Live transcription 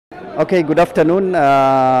Okay, good afternoon.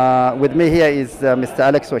 With me here is Mr.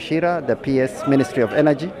 Alex Wachira, the PS Ministry of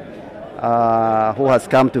Energy, who has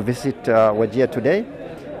come to visit Wajir today.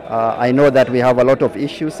 I know that we have a lot of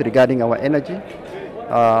issues regarding our energy.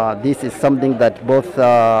 This is something that both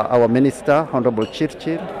our Minister, Honorable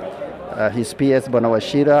Chirchir, his PS, Bwana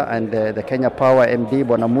Wachira, and the Kenya Power MD,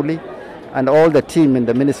 Bwana Muli, and all the team in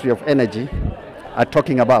the Ministry of Energy are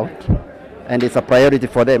talking about. And it's a priority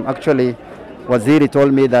for them. Actually, Waziri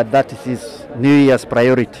told me that that is his New Year's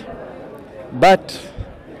priority. But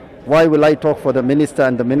why will I talk for the Minister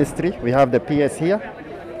and the Ministry? We have the PS here.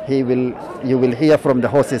 You will hear from the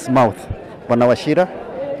horse's mouth. Bwana Wachira,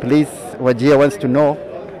 please, Wajir wants to know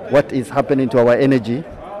what is happening to our energy,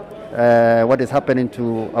 what is happening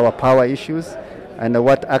to our power issues, and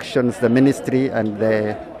what actions the Ministry and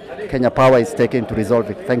the Kenya Power is taking to resolve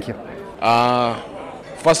it. Thank you.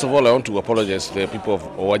 First of all, I want to apologize to the people of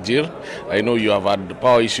Wajir. I know you have had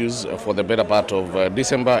power issues for the better part of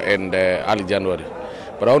December and early January.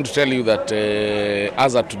 But I want to tell you that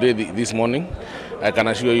as of today, this morning, I can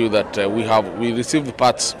assure you that we received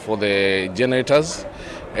parts for the generators,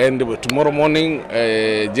 and tomorrow morning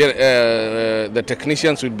the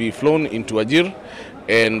technicians will be flown into Wajir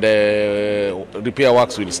and repair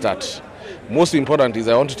works will start. Most important is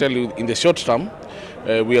I want to tell you in the short term,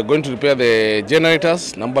 we are going to repair the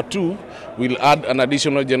generators. Number 2, we'll add an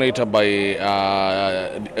additional generator by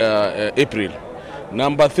April.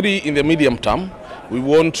 Number 3, in the medium term, we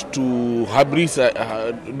want to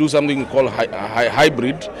do something called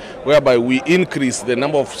hybrid, whereby we increase the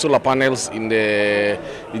number of solar panels in the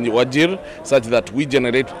Wajir, such that we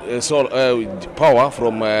generate power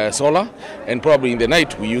from solar, and probably in the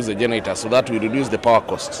night we use the generator, so that we reduce the power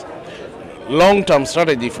costs. Long-term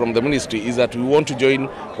strategy from the ministry is that we want to join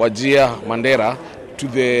Wajir Mandera to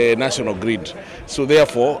the national grid. So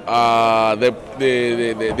therefore,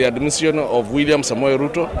 the administration of William Samoei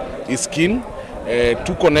Ruto is keen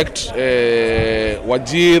to connect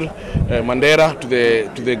Wajir Mandera to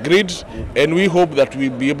the grid, and we hope that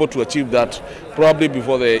we'll be able to achieve that probably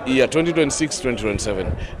before the year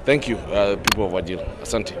 2026-2027. Thank you, people of Wajir.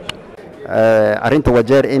 Asante. Arinta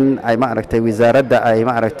Wajir in ay ma aragtay wasaaradda ay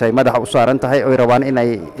ma aragtay madaxa u saaran tahay oo rabaan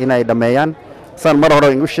inay dhameeyaan san mar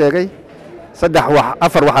hore inuu sheegay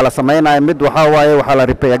afar waxa la sameeyay mid waxa la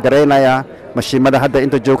repair gareynaya mashiimada hadda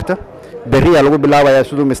inta joogta beriya lagu bilaabaya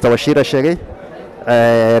sidoo Mr. Wachira sheegay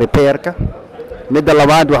repairka midda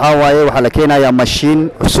labaad waxa la keenaya machine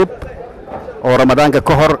cusub oo Ramadaanka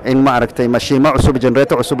ka hor in ma aragtay mashiimo cusub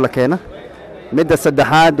generator cusub la keena midda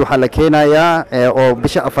saddexaad waxa la keenaya oo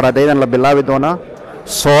bisha afraadaydan la bilaabi doona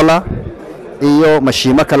solar iyo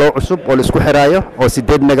mashiimo kale oo cusub oo la isku xiraayo oo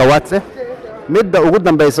 8 megawatts midda ugu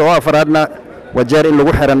dambaysa oo afraadna Wajir in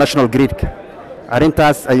lagu xiro national grid ka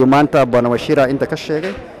arintaas ayuu maanta Bwana Wachira inta ka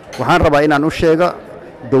sheegay waxaan rabaa inaan u sheego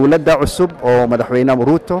dawladda cusub oo madaxweyne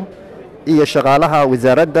Ruto iyo shaqaalaha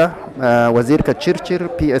wasaaradda wasiirka Chirchir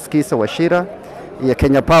PS-kiisa Wachira iyo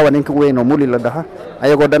Kenya Power ninka weyn oo Muli la dhaha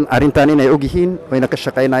ayagoo dhan arintan inay og yihiin oo ina ka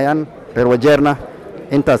shaqeynayaan reer Wajirna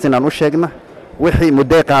intaas inaan u sheegna wixii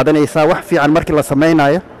muddo qaadanaysa wax fiican markii la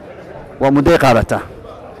sameeynayo waa muddo qaadata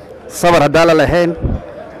sabar hadaa la lahayn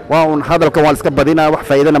waa un hadalkan waa iska badinaa wax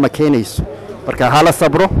faa'iido ma keenayso marka hala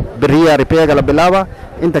sabro beriya repair la bilaaba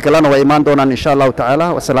inta kalena waa imaan doonaan insha Allah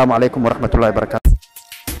ta'ala. Wassalamu alaykum wa rahmatullahi wa barakatuh.